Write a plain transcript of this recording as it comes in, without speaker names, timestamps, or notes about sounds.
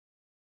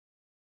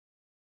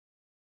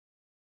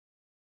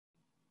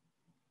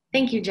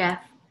Thank you,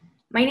 Jeff.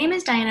 My name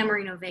is Diana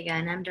Merino Vega,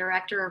 and I'm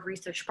Director of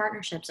Research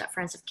Partnerships at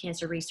Friends of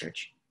Cancer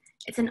Research.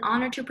 It's an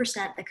honor to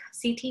present the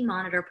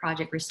ctMoniTR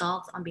project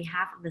results on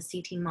behalf of the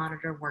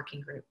ctMoniTR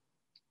Working Group.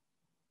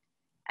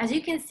 As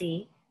you can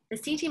see, the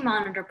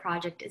ctMoniTR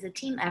project is a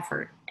team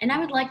effort, and I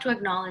would like to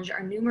acknowledge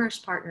our numerous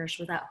partners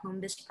without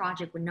whom this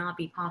project would not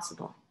be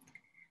possible.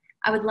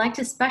 I would like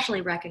to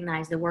especially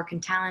recognize the work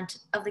and talent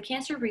of the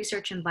Cancer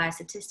Research and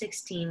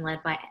Biostatistics team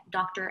led by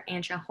Dr.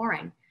 Anja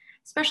Horing,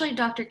 especially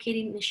Dr.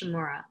 Katie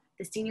Nishimura,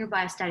 the senior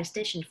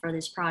biostatistician for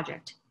this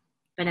project,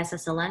 Vanessa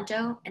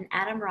Salento, and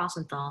Adam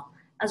Rosenthal,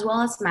 as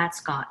well as Matt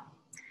Scott.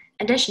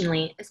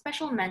 Additionally, a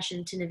special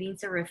mention to Naveen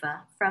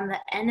Sarifa from the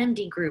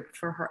NMD group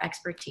for her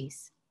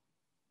expertise.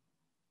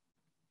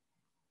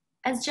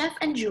 As Jeff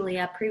and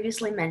Julia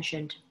previously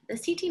mentioned, the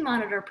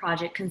ctMoniTR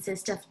project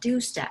consists of 2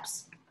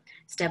 steps.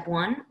 Step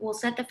 1 will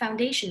set the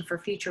foundation for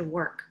future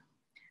work.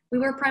 We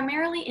were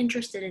primarily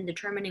interested in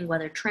determining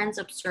whether trends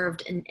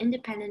observed in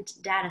independent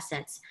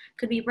datasets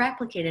could be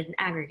replicated in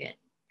aggregate.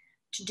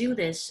 To do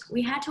this,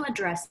 we had to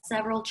address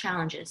several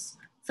challenges,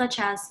 such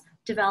as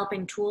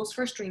developing tools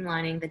for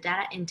streamlining the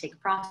data intake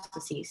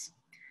processes,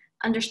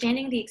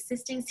 understanding the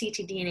existing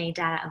ctDNA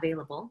data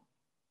available,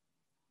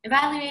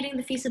 evaluating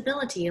the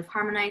feasibility of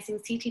harmonizing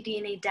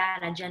ctDNA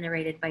data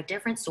generated by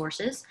different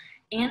sources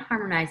and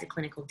harmonize the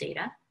clinical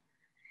data,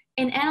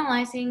 and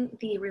analyzing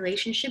the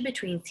relationship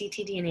between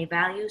ctDNA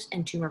values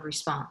and tumor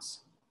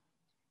response.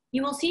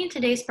 You will see in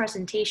today's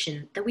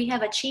presentation that we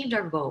have achieved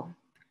our goal.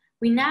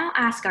 We now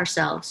ask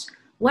ourselves,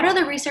 what are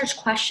the research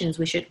questions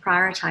we should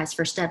prioritize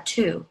for step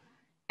 2?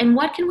 And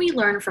what can we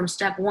learn from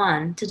step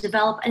 1 to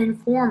develop an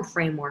informed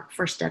framework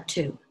for step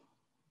 2?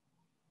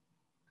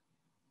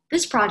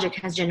 This project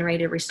has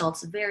generated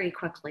results very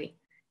quickly,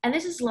 and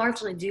this is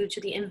largely due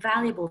to the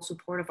invaluable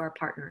support of our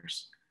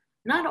partners.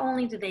 Not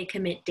only did they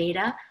commit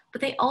data,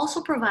 but they also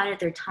provided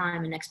their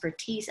time and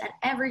expertise at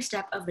every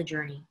step of the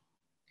journey.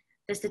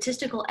 The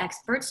statistical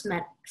experts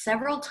met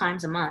several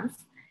times a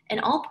month, and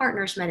all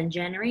partners met in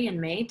January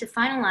and May to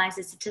finalize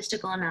the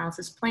statistical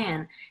analysis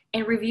plan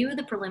and review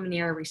the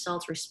preliminary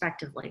results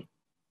respectively.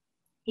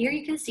 Here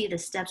you can see the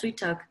steps we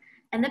took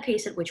and the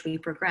pace at which we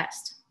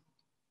progressed.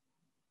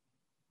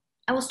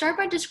 I will start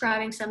by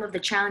describing some of the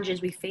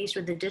challenges we faced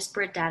with the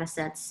disparate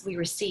datasets we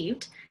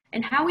received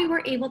and how we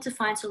were able to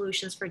find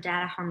solutions for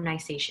data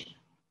harmonization.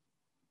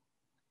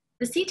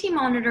 The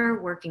ctMoniTR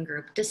Working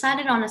Group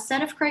decided on a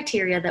set of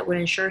criteria that would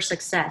ensure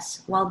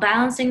success while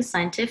balancing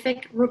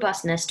scientific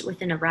robustness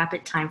within a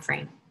rapid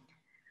timeframe.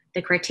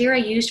 The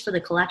criteria used for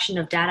the collection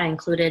of data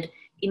included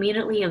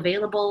immediately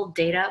available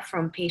data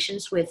from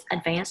patients with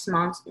advanced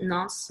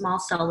non-small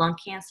cell lung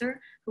cancer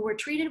who were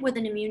treated with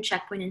an immune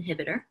checkpoint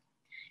inhibitor,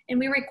 and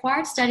we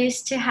required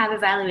studies to have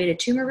evaluated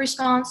tumor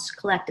response,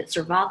 collected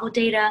survival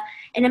data,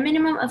 and a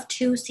minimum of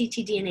 2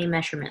 ctDNA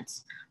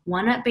measurements,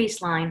 1 at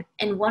baseline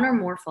and 1 or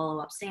more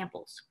follow-up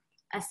samples,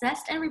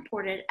 assessed and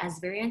reported as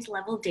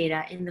variant-level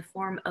data in the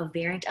form of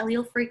variant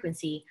allele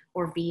frequency,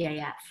 or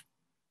VAF.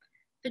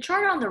 The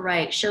chart on the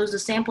right shows the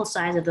sample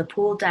size of the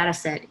pooled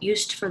dataset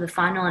used for the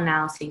final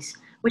analyses,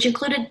 which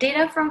included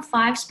data from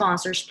 5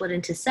 sponsors split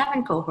into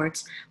 7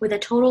 cohorts with a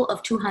total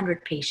of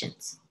 200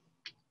 patients.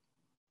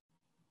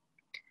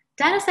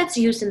 Datasets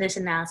used in this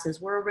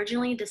analysis were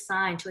originally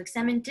designed to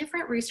examine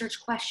different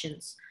research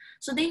questions,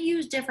 so they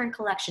used different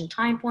collection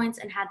time points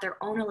and had their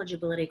own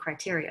eligibility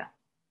criteria.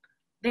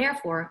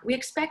 Therefore, we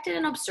expected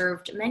and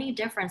observed many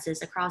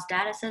differences across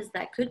datasets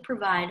that could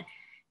provide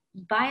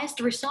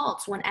biased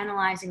results when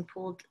analyzing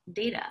pooled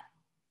data.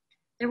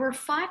 There were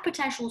 5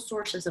 potential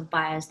sources of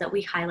bias that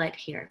we highlight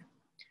here.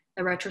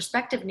 The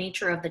retrospective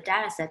nature of the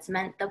datasets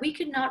meant that we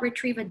could not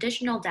retrieve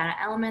additional data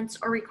elements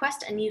or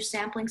request a new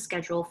sampling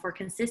schedule for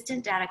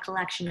consistent data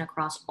collection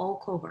across all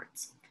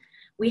cohorts.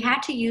 We had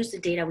to use the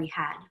data we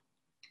had.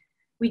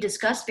 We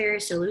discussed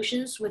various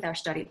solutions with our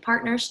study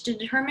partners to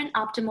determine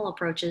optimal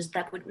approaches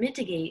that would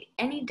mitigate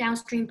any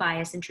downstream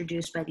bias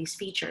introduced by these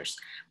features,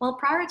 while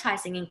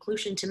prioritizing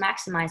inclusion to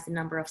maximize the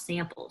number of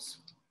samples.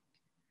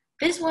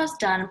 This was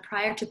done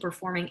prior to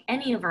performing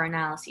any of our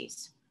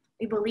analyses.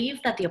 We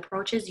believe that the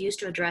approaches used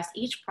to address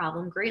each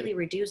problem greatly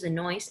reduce the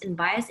noise and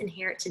bias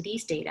inherent to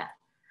these data.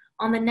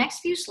 On the next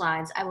few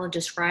slides, I will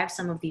describe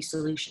some of these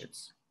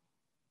solutions.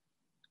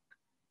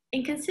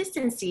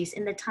 Inconsistencies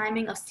in the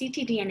timing of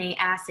ctDNA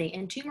assay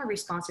and tumor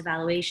response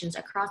evaluations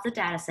across the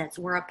datasets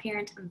were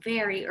apparent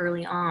very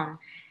early on,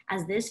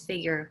 as this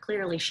figure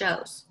clearly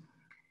shows.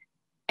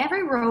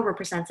 Every row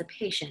represents a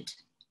patient,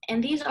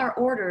 and these are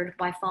ordered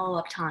by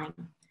follow-up time.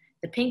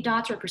 The pink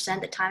dots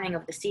represent the timing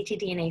of the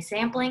ctDNA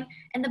sampling,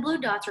 and the blue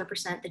dots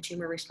represent the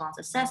tumor response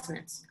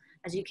assessments.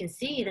 As you can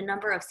see, the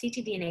number of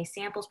ctDNA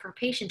samples per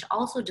patient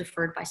also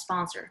differed by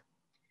sponsor.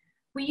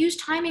 We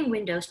used timing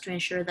windows to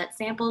ensure that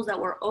samples that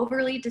were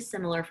overly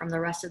dissimilar from the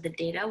rest of the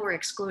data were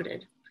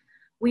excluded.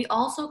 We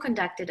also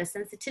conducted a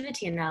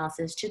sensitivity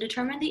analysis to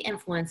determine the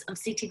influence of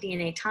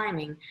ctDNA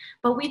timing,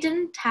 but we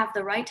didn't have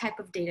the right type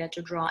of data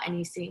to draw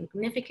any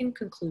significant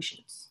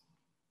conclusions.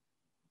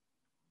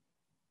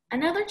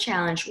 Another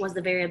challenge was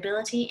the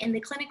variability in the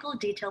clinical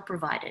detail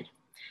provided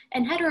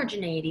and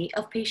heterogeneity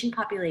of patient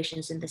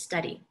populations in the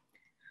study.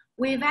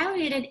 We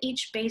evaluated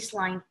each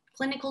baseline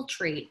clinical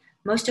trait,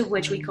 most of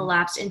which we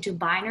collapsed into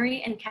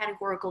binary and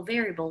categorical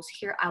variables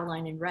here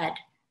outlined in red.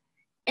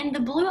 In the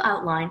blue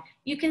outline,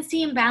 you can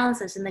see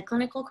imbalances in the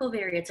clinical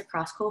covariates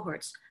across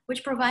cohorts,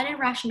 which provided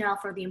rationale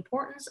for the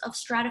importance of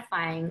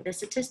stratifying the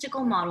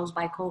statistical models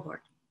by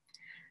cohort.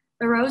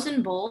 The rows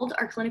in bold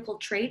are clinical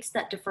traits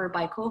that differ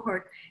by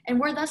cohort and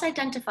were thus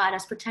identified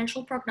as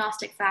potential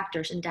prognostic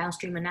factors in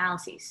downstream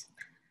analyses.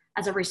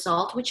 As a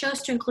result, we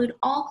chose to include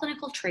all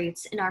clinical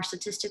traits in our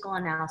statistical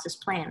analysis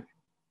plan.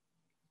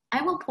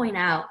 I will point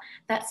out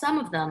that some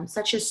of them,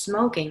 such as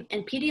smoking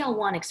and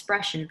PD-L1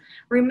 expression,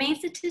 remain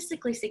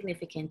statistically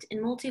significant in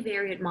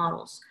multivariate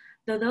models,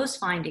 though those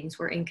findings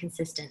were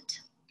inconsistent.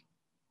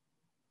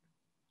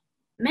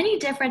 Many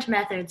different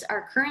methods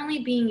are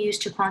currently being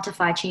used to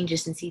quantify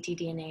changes in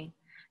ctDNA.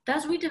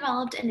 Thus, we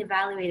developed and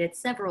evaluated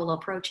several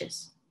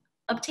approaches.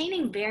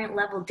 Obtaining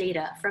variant-level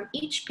data from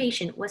each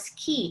patient was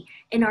key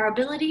in our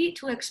ability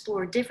to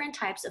explore different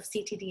types of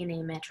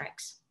ctDNA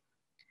metrics.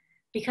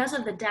 Because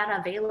of the data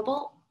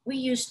available, we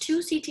used 2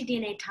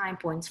 ctDNA time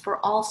points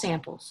for all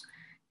samples: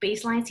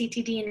 baseline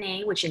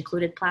ctDNA, which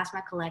included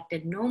plasma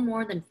collected no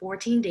more than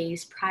 14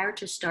 days prior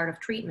to start of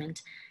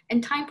treatment,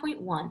 and time point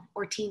 1,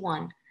 or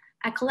T1,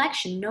 a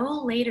collection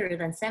no later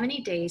than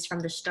 70 days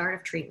from the start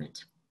of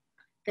treatment.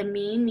 The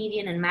mean,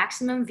 median, and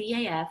maximum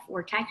VAF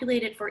were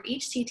calculated for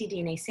each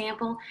ctDNA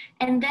sample,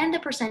 and then the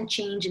percent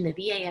change in the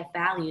VAF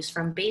values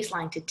from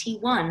baseline to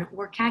T1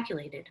 were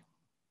calculated.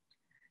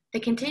 The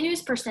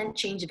continuous percent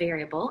change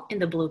variable in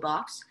the blue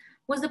box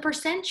was the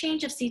percent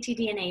change of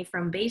ctDNA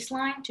from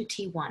baseline to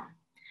T1.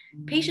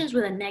 Patients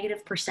with a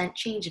negative percent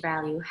change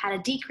value had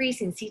a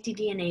decrease in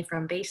ctDNA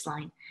from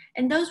baseline,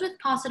 and those with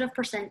positive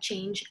percent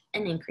change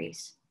an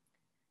increase.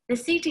 The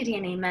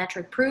ctDNA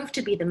metric proved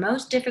to be the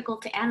most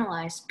difficult to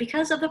analyze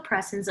because of the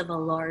presence of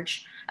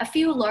a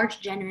few large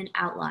genuine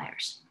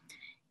outliers.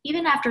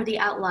 Even after the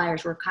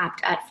outliers were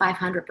capped at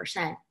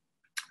 500%,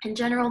 in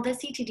general, the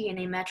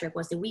ctDNA metric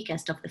was the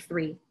weakest of the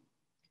three.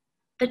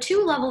 The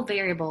 2-level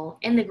variable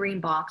in the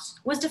green box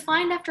was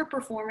defined after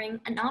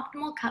performing an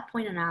optimal cut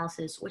point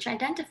analysis, which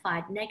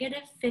identified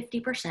negative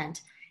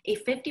 50%, a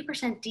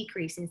 50%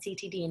 decrease in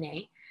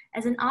ctDNA,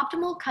 as an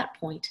optimal cut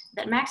point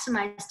that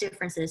maximized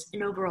differences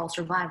in overall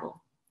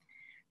survival.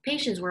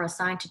 Patients were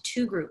assigned to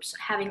 2 groups,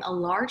 having a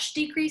large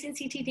decrease in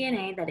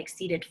ctDNA that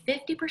exceeded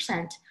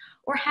 50%,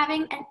 or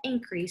having an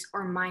increase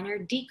or minor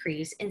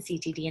decrease in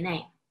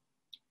ctDNA.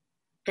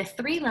 The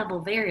 3-level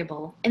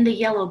variable in the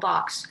yellow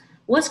box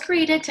was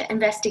created to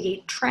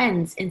investigate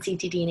trends in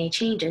ctDNA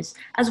changes,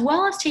 as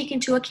well as take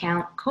into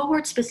account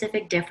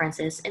cohort-specific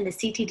differences in the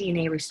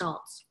ctDNA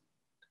results.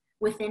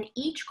 Within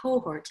each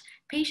cohort,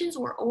 patients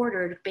were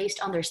ordered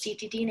based on their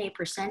ctDNA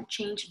percent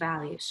change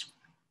values.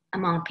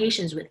 Among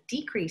patients with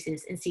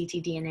decreases in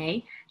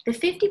ctDNA, the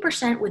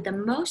 50% with the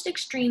most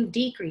extreme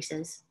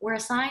decreases were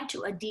assigned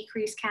to a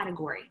decrease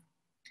category.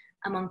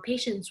 Among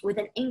patients with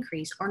an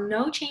increase or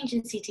no change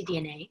in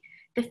ctDNA,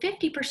 the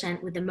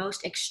 50% with the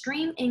most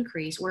extreme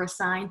increase were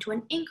assigned to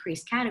an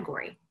increase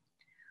category.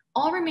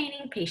 All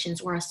remaining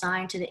patients were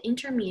assigned to the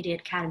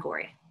intermediate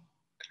category.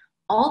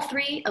 All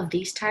 3 of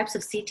these types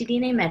of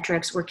ctDNA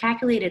metrics were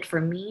calculated for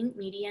mean,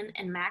 median,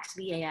 and max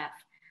VAF.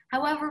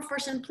 However, for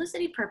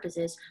simplicity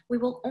purposes, we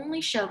will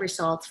only show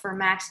results for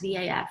max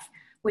VAF,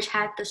 which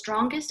had the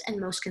strongest and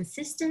most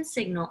consistent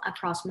signal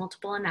across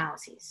multiple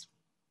analyses.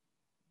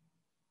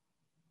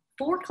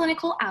 4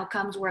 clinical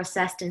outcomes were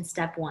assessed in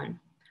step 1.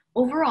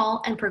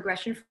 Overall and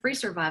progression-free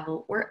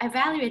survival were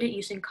evaluated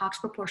using Cox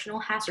proportional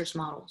hazards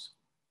models.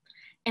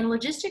 And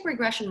logistic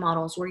regression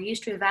models were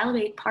used to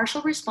evaluate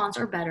partial response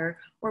or better,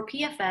 or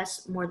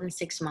PFS, more than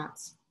 6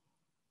 months.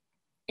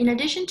 In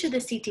addition to the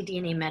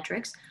ctDNA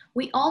metrics,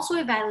 we also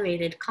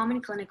evaluated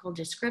common clinical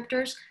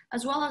descriptors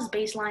as well as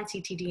baseline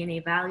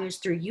ctDNA values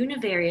through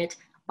univariate,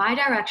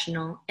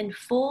 bidirectional, and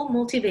full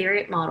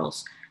multivariate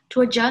models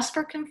to adjust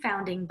for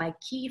confounding by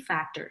key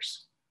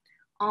factors.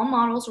 All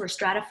models were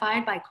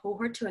stratified by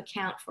cohort to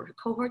account for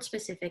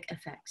cohort-specific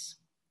effects.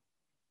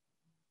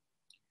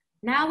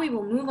 Now we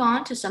will move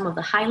on to some of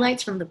the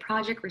highlights from the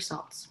project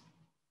results.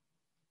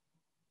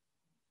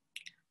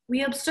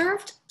 We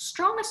observed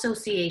strong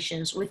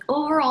associations with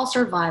overall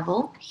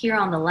survival, here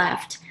on the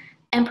left,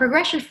 and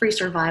progression-free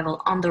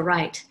survival on the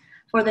right,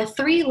 for the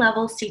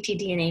 3-level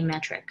ctDNA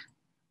metric.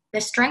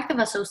 The strength of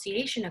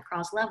association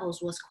across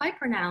levels was quite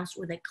pronounced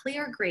with a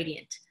clear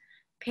gradient.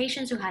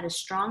 Patients who had a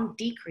strong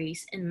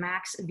decrease in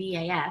max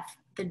VAF,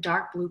 the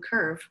dark blue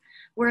curve,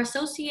 were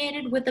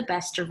associated with the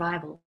best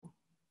survival.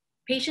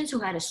 Patients who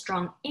had a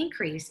strong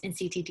increase in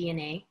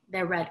ctDNA,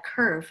 the red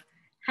curve,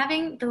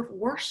 having the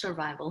worst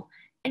survival,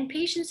 and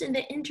patients in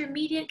the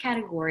intermediate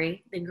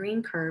category, the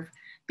green curve,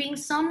 being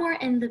somewhere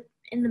in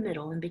the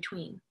middle in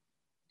between.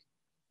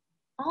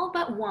 All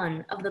but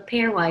one of the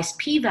pairwise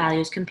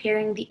p-values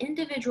comparing the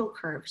individual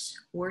curves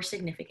were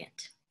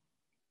significant.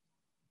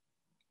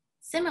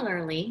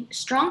 Similarly,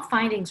 strong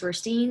findings were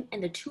seen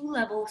in the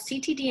two-level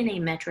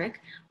ctDNA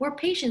metric, where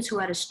patients who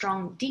had a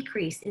strong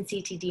decrease in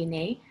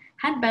ctDNA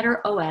had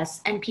better OS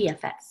and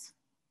PFS.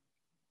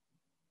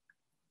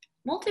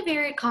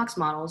 Multivariate Cox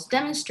models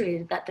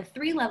demonstrated that the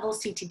three-level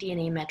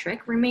ctDNA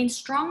metric remained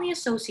strongly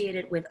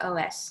associated with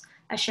OS,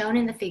 as shown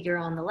in the figure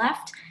on the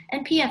left,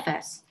 and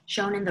PFS,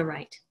 shown in the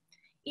right,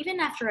 even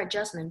after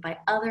adjustment by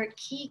other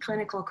key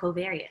clinical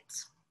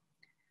covariates.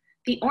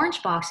 The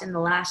orange box in the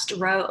last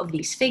row of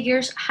these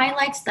figures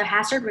highlights the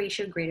hazard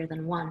ratio greater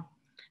than 1,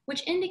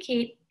 which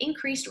indicate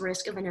increased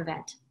risk of an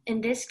event,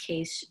 in this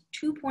case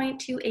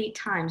 2.28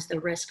 times the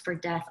risk for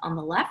death on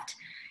the left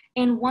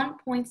and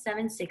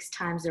 1.76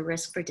 times the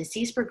risk for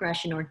disease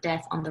progression or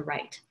death on the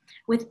right,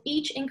 with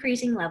each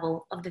increasing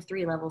level of the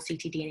three-level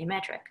ctDNA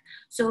metric,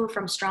 so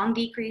from strong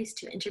decrease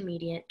to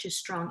intermediate to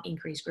strong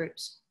increase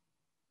groups.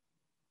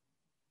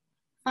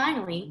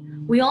 Finally,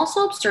 we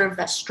also observed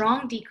that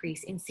strong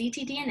decrease in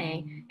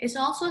ctDNA is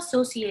also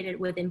associated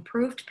with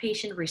improved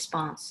patient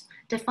response,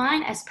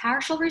 defined as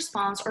partial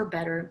response or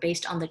better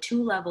based on the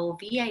two-level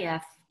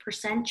VAF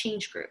 %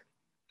 change group.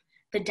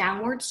 The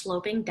downward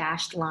sloping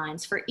dashed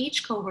lines for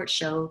each cohort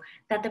show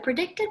that the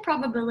predicted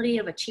probability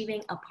of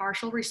achieving a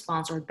partial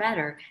response or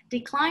better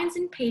declines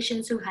in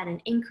patients who had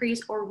an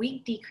increase or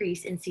weak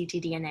decrease in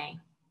ctDNA.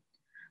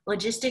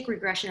 Logistic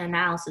regression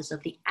analysis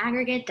of the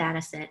aggregate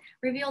dataset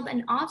revealed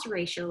an odds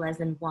ratio less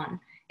than 1,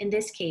 in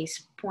this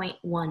case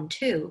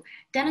 0.12,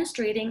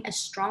 demonstrating a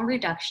strong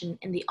reduction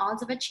in the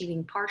odds of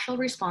achieving partial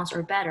response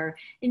or better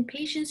in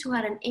patients who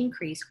had an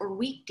increase or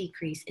weak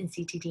decrease in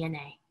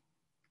ctDNA.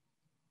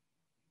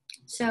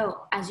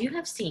 So, as you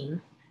have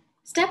seen,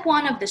 step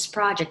 1 of this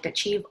project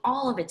achieved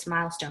all of its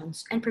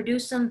milestones and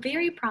produced some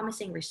very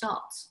promising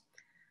results.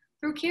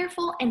 Through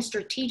careful and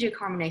strategic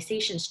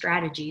harmonization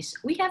strategies,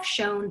 we have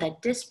shown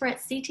that disparate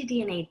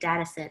ctDNA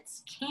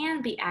datasets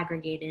can be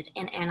aggregated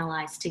and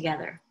analyzed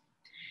together.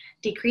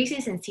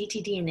 Decreases in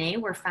ctDNA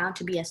were found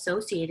to be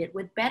associated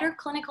with better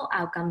clinical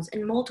outcomes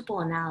in multiple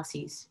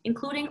analyses,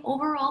 including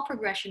overall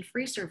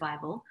progression-free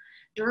survival,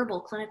 durable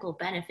clinical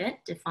benefit,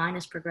 defined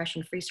as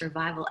progression-free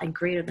survival at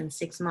greater than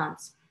 6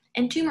 months,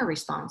 and tumor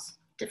response,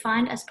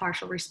 defined as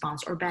partial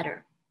response or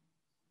better.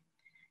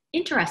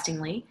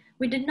 Interestingly,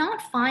 we did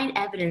not find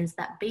evidence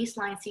that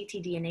baseline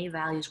ctDNA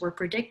values were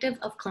predictive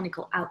of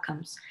clinical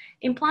outcomes,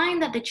 implying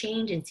that the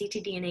change in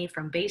ctDNA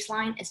from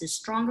baseline is a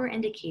stronger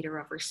indicator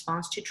of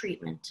response to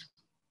treatment.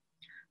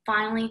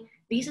 Finally,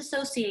 these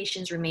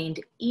associations remained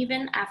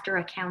even after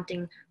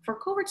accounting for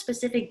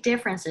cohort-specific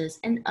differences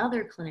in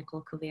other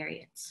clinical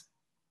covariates.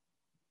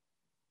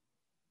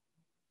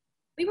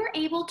 We were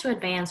able to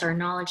advance our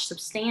knowledge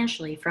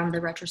substantially from the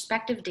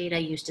retrospective data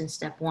used in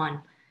step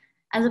 1.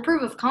 As a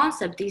proof of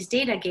concept, these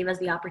data gave us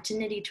the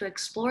opportunity to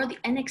explore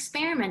and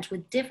experiment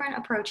with different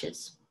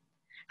approaches.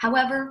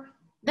 However,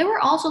 there were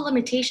also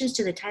limitations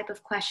to the type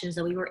of questions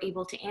that we were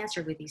able to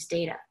answer with these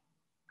data.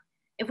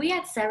 If we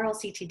had several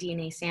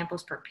ctDNA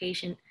samples per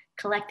patient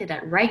collected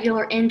at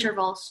regular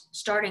intervals,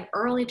 starting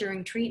early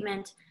during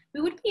treatment, we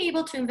would be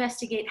able to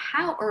investigate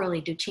how early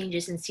do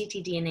changes in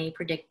ctDNA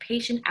predict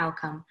patient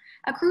outcome,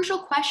 a crucial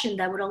question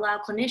that would allow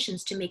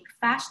clinicians to make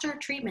faster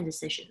treatment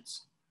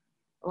decisions.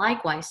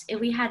 Likewise, if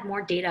we had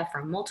more data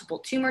from multiple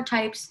tumor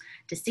types,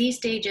 disease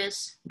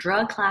stages,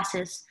 drug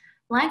classes,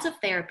 lines of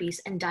therapies,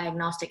 and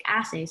diagnostic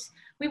assays,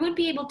 we would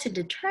be able to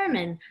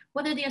determine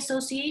whether the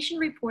association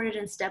reported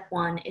in step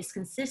 1 is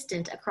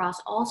consistent across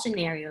all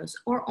scenarios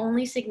or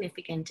only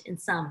significant in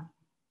some.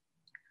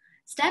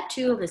 Step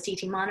 2 of the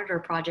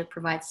ctMoniTR project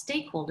provides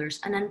stakeholders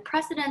an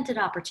unprecedented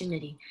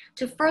opportunity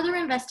to further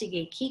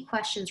investigate key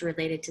questions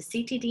related to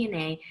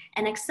ctDNA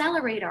and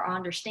accelerate our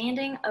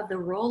understanding of the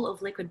role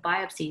of liquid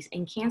biopsies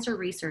in cancer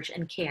research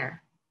and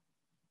care.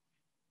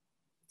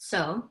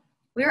 So,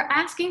 we are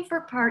asking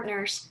for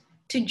partners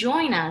to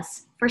join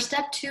us for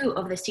step 2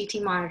 of the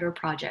ctMoniTR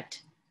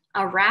project.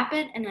 A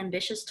rapid and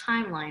ambitious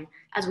timeline,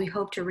 as we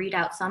hope to read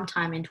out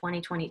sometime in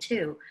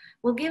 2022,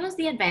 will give us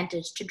the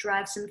advantage to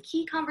drive some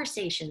key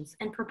conversations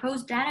and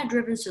propose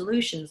data-driven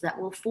solutions that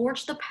will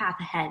forge the path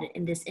ahead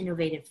in this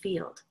innovative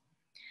field.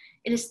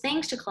 It is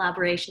thanks to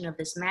collaboration of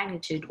this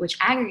magnitude, which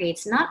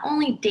aggregates not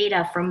only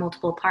data from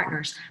multiple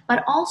partners,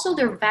 but also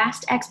their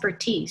vast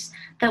expertise,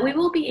 that we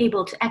will be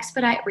able to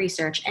expedite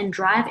research and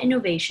drive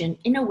innovation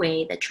in a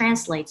way that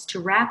translates to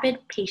rapid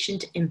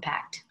patient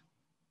impact.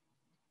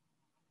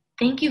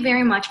 Thank you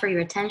very much for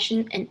your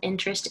attention and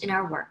interest in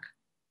our work.